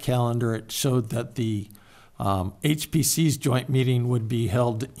 in that calendar, it showed that the HPC's joint meeting would be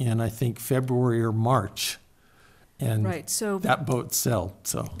held in, I think, February or March. And Right, so, that boat sailed,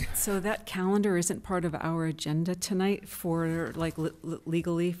 so. so that calendar isn't part of our agenda tonight for, like,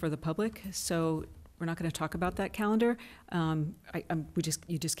 legally for the public, so we're not going to talk about that calendar. You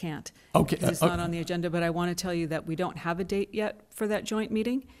just can't. Okay. Because it's not on the agenda, but I want to tell you that we don't have a date yet for that joint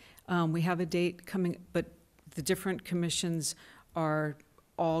meeting. We have a date coming, but the different commissions are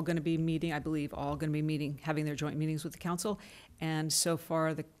all going to be meeting, I believe, all going to be meeting, having their joint meetings with the council. And so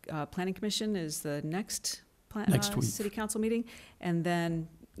far, the Planning Commission is the next Next week. city council meeting. And then,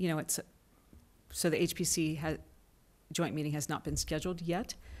 so the HPC joint meeting has not been scheduled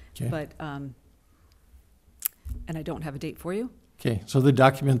yet, Okay. but, and I don't have a date for you. Okay, so the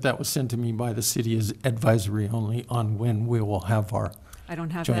document that was sent to me by the city is advisory only on when we will have our, I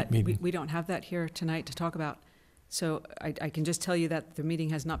don't have Joint that, meeting. we don't have that here tonight to talk about. So I can just tell you that the meeting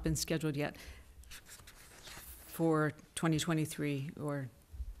has not been scheduled yet for 2023 or,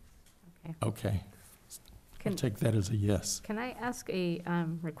 okay. I'll Can, take that as a yes. can I ask a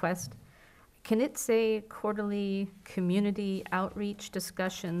request? Can it say quarterly community outreach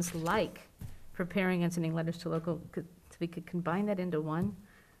discussions like preparing and sending letters to local, so we could combine that into one?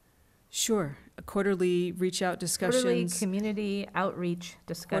 sure, quarterly reach-out Quarterly discussions, community outreach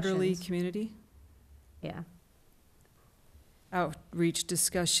quarterly discussions. community Yeah. outreach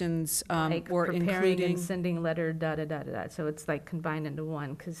discussions, Like or preparing including, and sending letter, da. So it's like combined into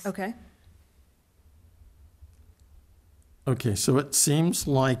one, because, okay, Okay, so it seems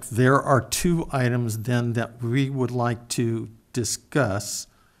like there are 2 items then that we would like to discuss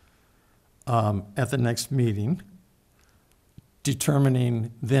at the next meeting,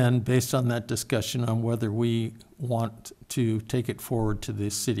 determining then, based on that discussion, on whether we want to take it forward to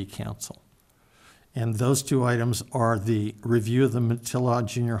the city council. And those 2 items are the review of the Matilla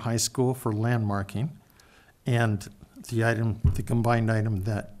Junior High School for landmarking and the combined item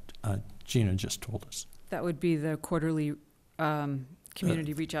that Gina just told us. that would be the quarterly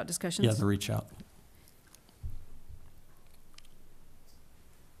community reach out discussions? Yeah, the reach out.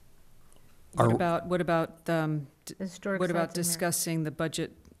 What about Historic what sites about in there. discussing the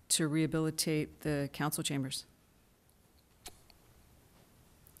budget to rehabilitate the council chambers?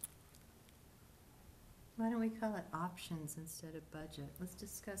 Why don't we call it options instead of budget? Let's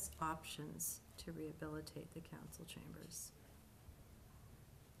discuss options to rehabilitate the council chambers.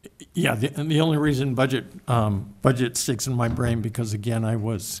 Yeah, the only reason budget sticks in my brain, because again, I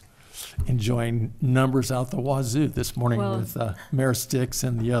was enjoying numbers out the wazoo this morning Well- with Mayor Sticks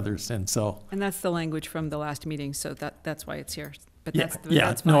and the others, and so. And that's the language from the last meeting, so that's why it's here. But Yeah,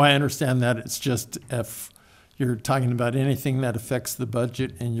 that's no, fine. I understand that. It's just if you're talking about anything that affects the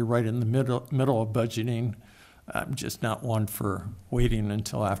budget and you're right in the middle of budgeting, I'm just not one for waiting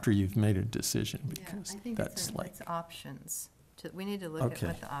until after you've made a decision, because I think that's like, it's options. We need to look at Okay.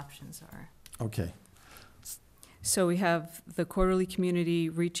 what the options are. okay. So we have the quarterly community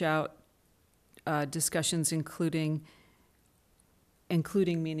reach out discussions, including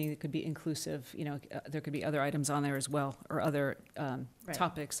meaning it could be inclusive, there could be other items on there as well, or other Right.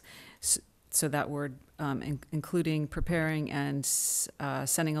 topics. So that word, including preparing and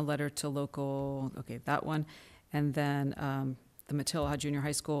sending a letter to local, okay, that one. And then the Ojai Junior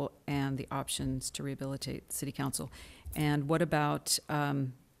High School and the options to rehabilitate city council. And what about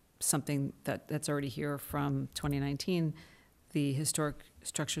something that's already here from 2019, the historic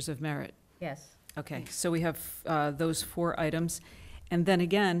structures of merit? Yes. Okay, so we have those 4 items. And then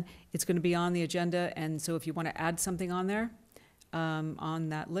again, it's going to be on the agenda, and so if you want to add something on there, on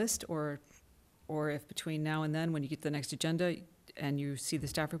that list, or if between now and then, when you get to the next agenda, and you see the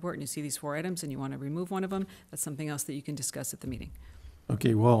staff report and you see these 4 items and you want to remove one of them, that's something else that you can discuss at the meeting.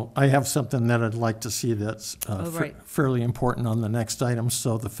 Okay, well, I have something that I'd like to see that's right. fairly important on the next item.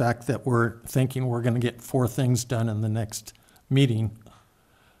 So the fact that we're thinking we're going to get 4 things done in the next meeting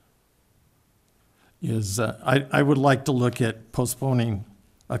is, I would like to look at postponing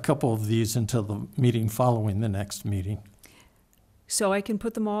a couple of these until the meeting following the next meeting. So I can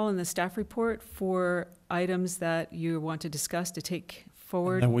put them all in the staff report for items that you want to discuss to take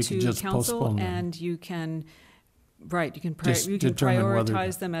forward then we can to just council, postpone them. and you can Just you can determine whether-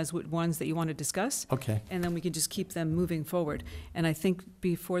 prioritize them as ones that you want to discuss, Okay, and then we can just keep them moving forward. And I think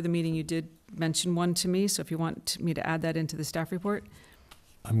before the meeting, you did mention one to me, so if you want me to add that into the staff report,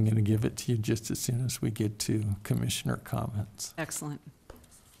 I'm going to give it to you just as soon as we get to commissioner comments. excellent.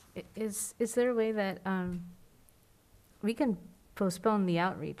 Is there a way that we can postpone the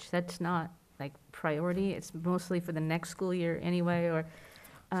outreach? That's not like priority. It's mostly for the next school year anyway, or,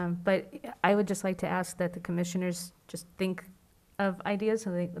 but I would just like to ask that the commissioners just think of ideas,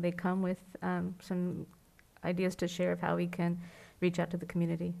 so they come with some ideas to share of how we can reach out to the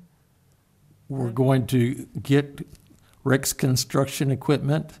community. We're going to get Rick's construction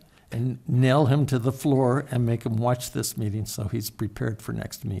equipment and nail him to the floor and make him watch this meeting so he's prepared for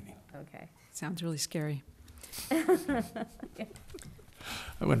next meeting. Okay. Sounds really scary. I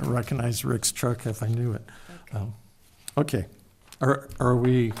wouldn't recognize Rick's truck if I knew it. Okay. Okay. Are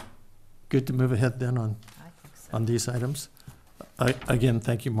we good to move ahead then on I think so. these items? Again,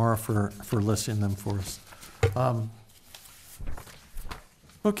 thank you, Mara, for listing them for us.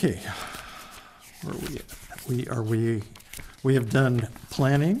 Okay. Where are we? We have done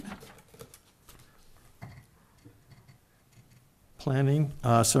planning.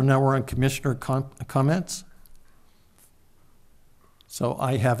 So now we're on commissioner comments. So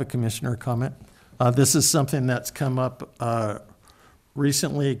I have a commissioner comment. This is something that's come up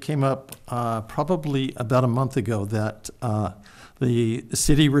recently. It came up probably about a month ago that the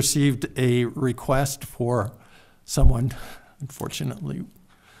city received a request for someone. Unfortunately,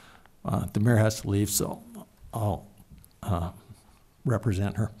 the mayor has to leave, so I'll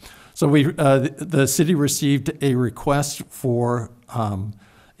represent her. So the city received a request for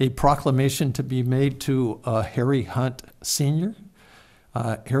a proclamation to be made to Harry Hunt Sr.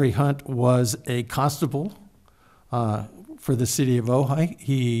 Harry Hunt was a constable for the city of Ojai.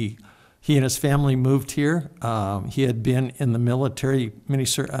 He and his family moved here. He had been in the military,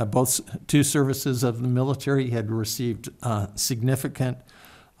 both 2 services of the military. He had received significant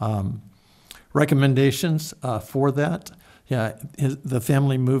recommendations for that. Yeah, the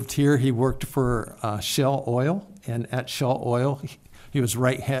family moved here. He worked for Shell Oil, and at Shell Oil, he was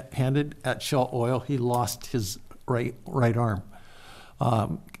right-handed. At Shell Oil, he lost his right arm.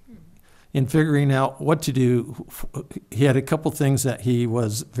 In figuring out what to do, he had a couple things that he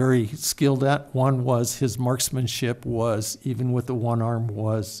was very skilled at. One was his marksmanship was, even with the one arm,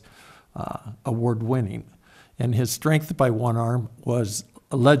 was award-winning. And his strength by one arm was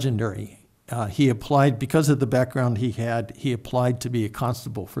legendary. he applied, because of the background he had, he applied to be a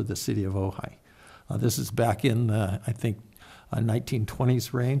constable for the city of Ojai. This is back in the, I think,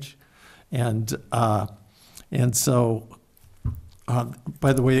 1920s range. And so,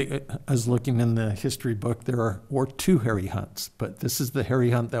 by the way, I was looking in the history book, there were two Harry Hunts, but this is the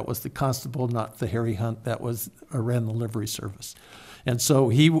Harry Hunt that was the constable, not the Harry Hunt that ran the livery service. And so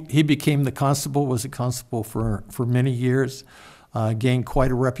he became the constable, was a constable for many years, gained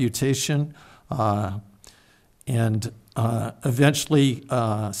quite a reputation, and eventually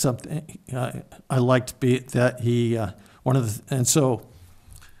something I liked that he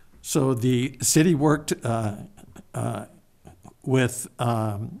so the city worked with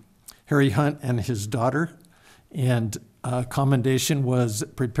Harry Hunt and his daughter, and a commendation was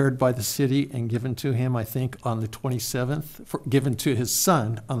prepared by the city and given to him, I think, on the 27th, given to his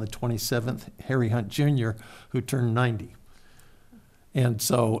son on the 27th, Harry Hunt Jr., who turned 90. And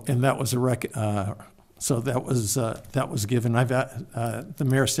so, and that was so that was given. The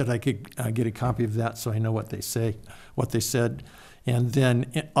mayor said I could get a copy of that, so I know what they said. And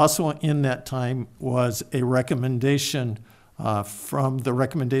then also in that time was a recommendation the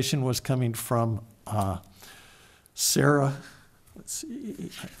recommendation was coming from Sarah. Let's see,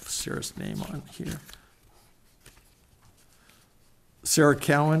 I have Sarah's name on here. Sarah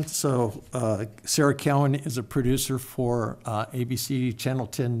Cowan. So Sarah Cowan is a producer for ABC Channel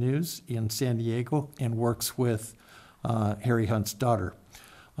 10 News in San Diego and works with Harry Hunt's daughter.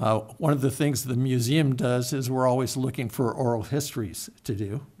 One of the things the museum does is we're always looking for oral histories to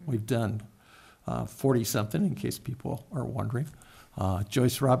do. We've done 40-something, in case people are wondering.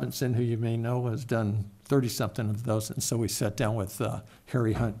 Joyce Robinson, who you may know, has done 30-something of those, and so we sat down with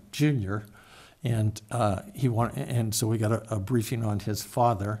Harry Hunt Jr., and so we got a briefing on his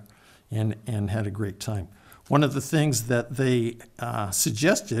father, and had a great time. One of the things that they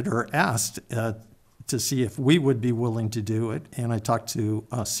suggested or asked to see if we would be willing to do it, and I talked to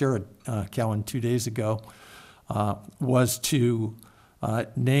Sarah Cowan 2 days ago, was to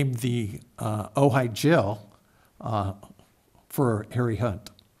name the Ojai jail for Harry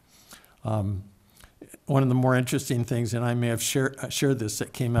Hunt. One of the more interesting things, and I may have shared this,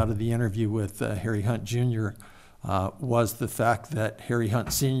 that came out of the interview with Harry Hunt Jr., was the fact that Harry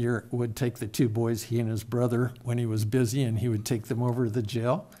Hunt Sr. would take the two boys, he and his brother, when he was busy, and he would take them over to the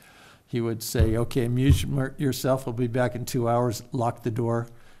jail. He would say, okay, amuse yourself, we'll be back in 2 hours, lock the door,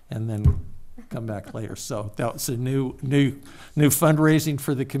 and then come back later. So that was a new fundraising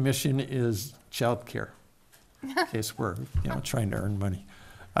for the commission, is child care, in case we're trying to earn money.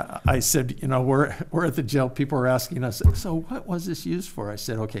 I said, we're at the jail, people are asking us, so what was this used for? I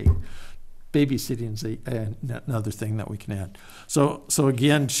said, okay, babysitting is another thing that we can add. So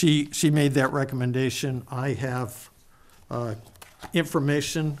again, she made that recommendation. I have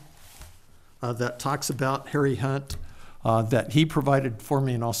information that talks about Harry Hunt that he provided for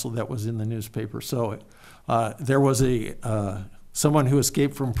me, and also that was in the newspaper. So there was someone who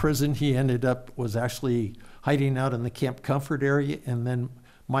escaped from prison. He was actually hiding out in the Camp Comfort area, and then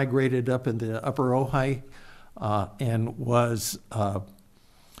migrated up in the Upper Ojai and was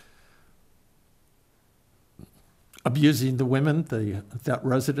abusing the women, that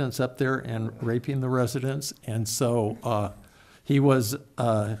residents up there, and raping the residents. And so he was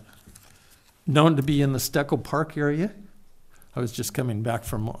known to be in the Steckel Park area. I was just coming back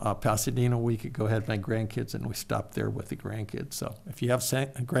from Pasadena a week ago, had my grandkids, and we stopped there with the grandkids. So if you have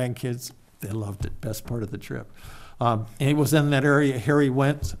grandkids, they loved it, best part of the trip. And he was in that area. Harry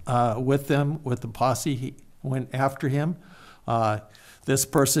went with them, with the posse. He went after him. This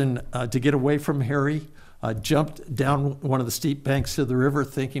person, to get away from Harry, jumped down one of the steep banks of the river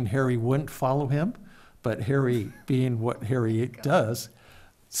thinking Harry wouldn't follow him. But Harry, being what Harry does,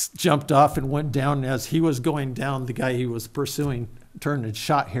 jumped off and went down. As he was going down, the guy he was pursuing turned and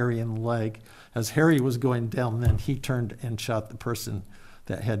shot Harry in the leg. As Harry was going down, then he turned and shot the person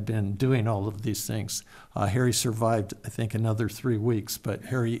that had been doing all of these things. Harry survived, I think, another 3 weeks, but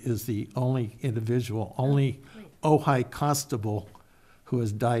Harry is the only individual, only Ojai constable who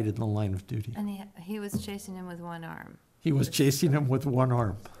has died in the line of duty. And he was chasing him with one arm. He was chasing him with one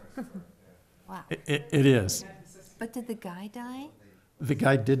arm. Wow. It is. But did the guy die? The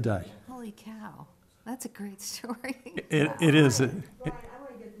guy did die. Holy cow. That's a great story. It is. Brian, I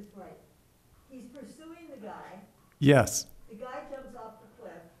want to get this right. He's pursuing the guy. Yes. The guy jumps off the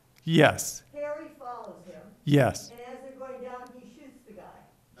cliff. Yes. Harry follows him. Yes. And as they're going down, he shoots the guy.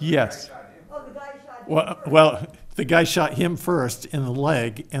 Yes. Oh, the guy shot him first. Well, the guy shot him first in the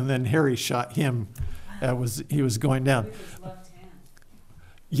leg, and then Harry shot him. He was going down. With his left hand.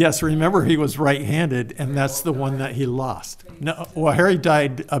 Yes, remember he was right-handed, and that's the one that he lost. No, well, Harry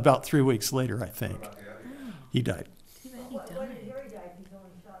died about 3 weeks later, I think. He died. When did Harry die if he's only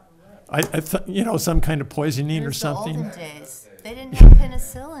shot in the leg? I you know, some kind of poisoning It or was the something. olden days. They didn't have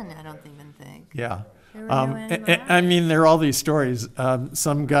penicillin, I don't even think. Yeah. There were no I mean, there are all these stories.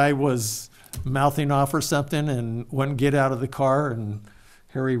 Some guy was mouthing off or something and wouldn't get out of the car, and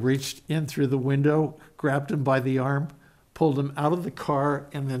Harry reached in through the window, grabbed him by the arm, pulled him out of the car,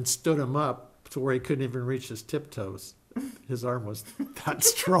 and then stood him up to where he couldn't even reach his tiptoes. His arm was that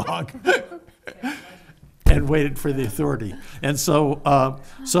strong. And waited for the authority. And so,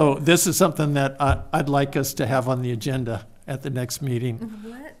 so this is something that I'd like us to have on the agenda at the next meeting.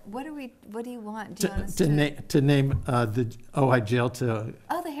 What do you want? Do you want us To name the Ojai jail to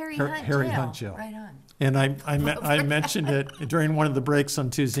Oh, the Harry Harry Hunt Hunt jail. jail. Right on. And I mentioned it during one of the breaks on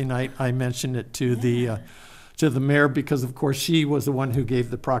Tuesday night. I mentioned it to the mayor because, of course, she was the one who gave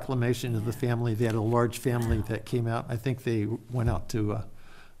the proclamation to the family. They had a large family that came out. I think they went out to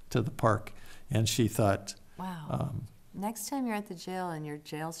the park, and she thought, Wow. Next time you're at the jail in your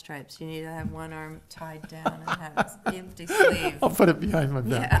jail stripes, you need to have one arm tied down and have an empty sleeve. I'll put it behind my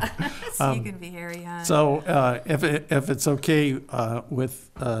back. Yeah, so you can be Harry Hunt. So if it's okay with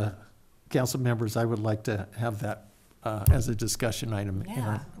council members, I would like to have that as a discussion item. in Yeah,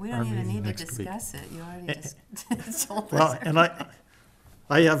 our- we our don't even meeting need to next week. discuss it. You already just told Well, us. and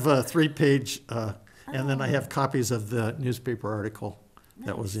I have a 3-page, and then I have copies of the newspaper article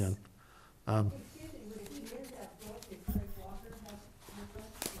that was in.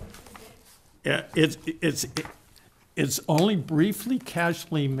 Yeah, it's only briefly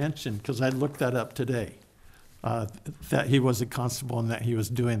casually mentioned, because I looked that up today, that he was a constable and that he was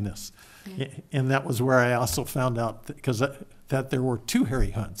doing this. And that was where I also found out, because that there were 2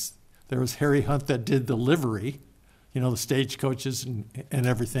 Harry Hunts. There was Harry Hunt that did the livery, you know, the stagecoaches and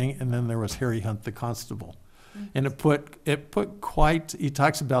everything, and then there was Harry Hunt, the constable. And it put quite, he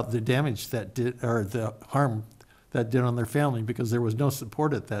talks about the damage that did, or the harm that did on their family, because there was no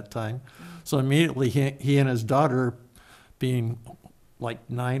support at that time. So immediately he and his daughter, being like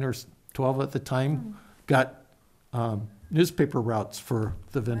 9 or 12 at the time, got newspaper routes for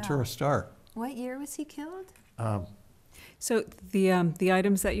the Ventura Wow. Star. What year was he killed? So the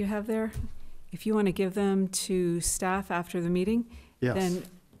items that you have there, if you want to give them to staff after the meeting, Yes. then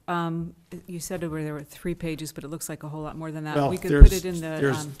you said there were 3 pages, but it looks like a whole lot more than that. Well, We could put it in the.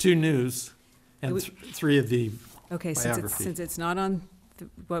 there's 2 news and would- 3 of the, Okay, biography. since it's not on,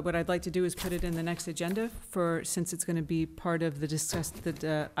 what I'd like to do is put it in the next agenda since it's going to be part of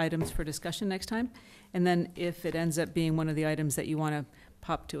the items for discussion next time. And then if it ends up being one of the items that you want to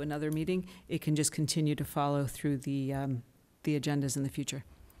pop to another meeting, it can just continue to follow through the agendas in the future.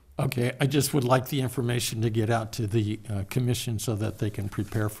 okay, I just would like the information to get out to the commission so that they can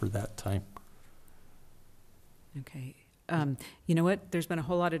prepare for that time. Okay. You know what? There's been a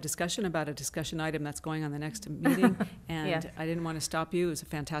whole lot of discussion about a discussion item that's going on the next meeting, and Yes. I didn't want to stop you. It was a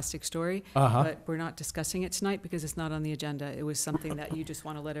fantastic story, Uh-huh. but we're not discussing it tonight because it's not on the agenda. It was something that you just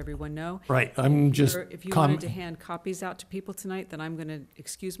want to let everyone know. Right, I'm just, If you wanted to hand copies out to people tonight, then I'm going to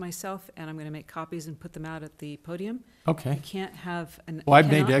excuse myself, and I'm going to make copies and put them out at the podium. okay. You can't have an. Well, I've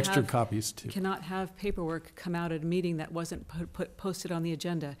made cannot extra have- copies too. Cannot have paperwork come out at a meeting that wasn't posted on the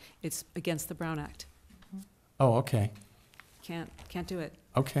agenda. It's against the Brown Act. Oh, okay, Can't do it.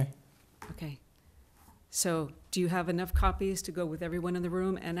 okay. Okay. So do you have enough copies to go with everyone in the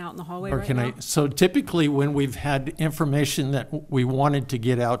room and out in the hallway Or right can now? so typically when we've had information that we wanted to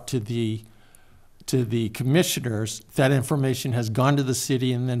get out to the commissioners, that information has gone to the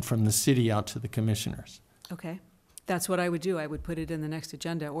city and then from the city out to the commissioners. Okay. That's what I would do. I would put it in the next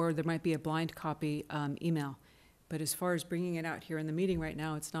agenda, or there might be a blind copy email. But as far as bringing it out here in the meeting right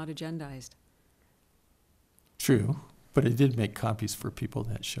now, it's not agendized. True, but I did make copies for people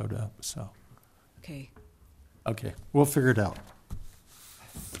that showed up, so, Okay. okay, we'll figure it out.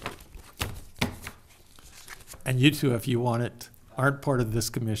 And you two, if you want it, aren't part of this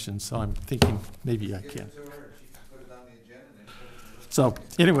commission, so I'm thinking maybe I can. So,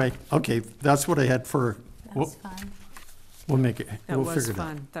 anyway, okay, that's what I had for, That's fine. we'll make it, That we'll was figure it out.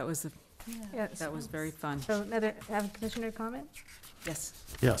 fun. That was, Yes. that was very fun. So another, have a commissioner comment? Yes.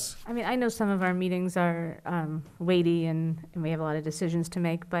 Yes, I mean, I know some of our meetings are weighty and we have a lot of decisions to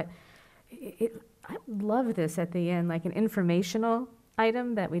make, but I love this at the end, like an informational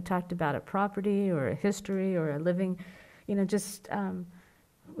item that we talked about a property or a history or a living, just,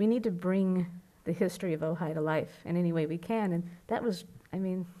 we need to bring the history of Ojai to life in any way we can. And that was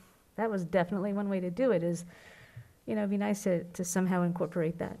definitely one way to do it is, it'd be nice to somehow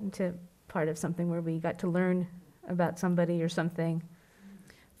incorporate that into part of something where we got to learn about somebody or something.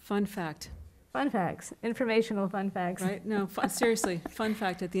 Fun fact, Fun facts, informational fun facts. right? No, seriously, fun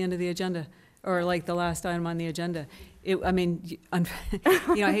fact at the end of the agenda, or like the last item on the agenda. I mean, I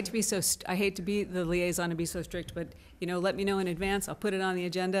hate to be I hate to be the liaison and be so strict, but, let me know in advance. I'll put it on the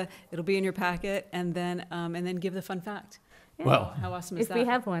agenda. It'll be in your packet, and then give the fun fact. Yeah. Well, How awesome is If that? we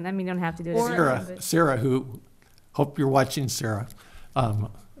have one, I mean, you don't have to do it every time, but- Sarah, who, hope you're watching, Sarah,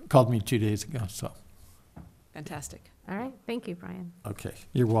 called me 2 days ago, so, Fantastic. All right, thank you, Brian. okay,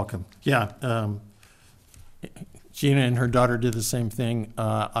 you're welcome. Yeah, Gina and her daughter did the same thing.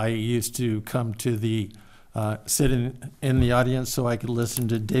 I used to come to sit in the audience so I could listen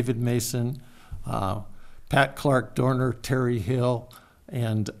to David Mason, Pat Clark Dorner, Terry Hill,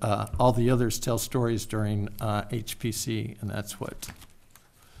 and all the others tell stories during HPC, and that's why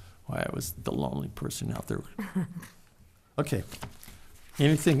I was the lonely person out there. Okay,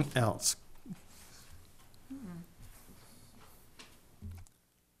 anything else?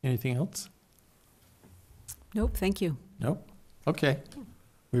 Anything else? Nope, thank you. Nope. Okay.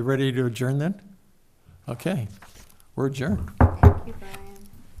 We ready to adjourn then? Okay, we're adjourned. Thank you, Brian.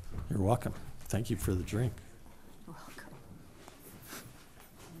 You're welcome. Thank you for the drink. Welcome.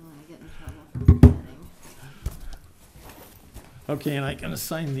 I don't want to get in trouble for forgetting. Okay, and I can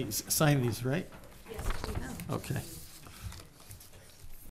sign these, right? Yes, please. Okay.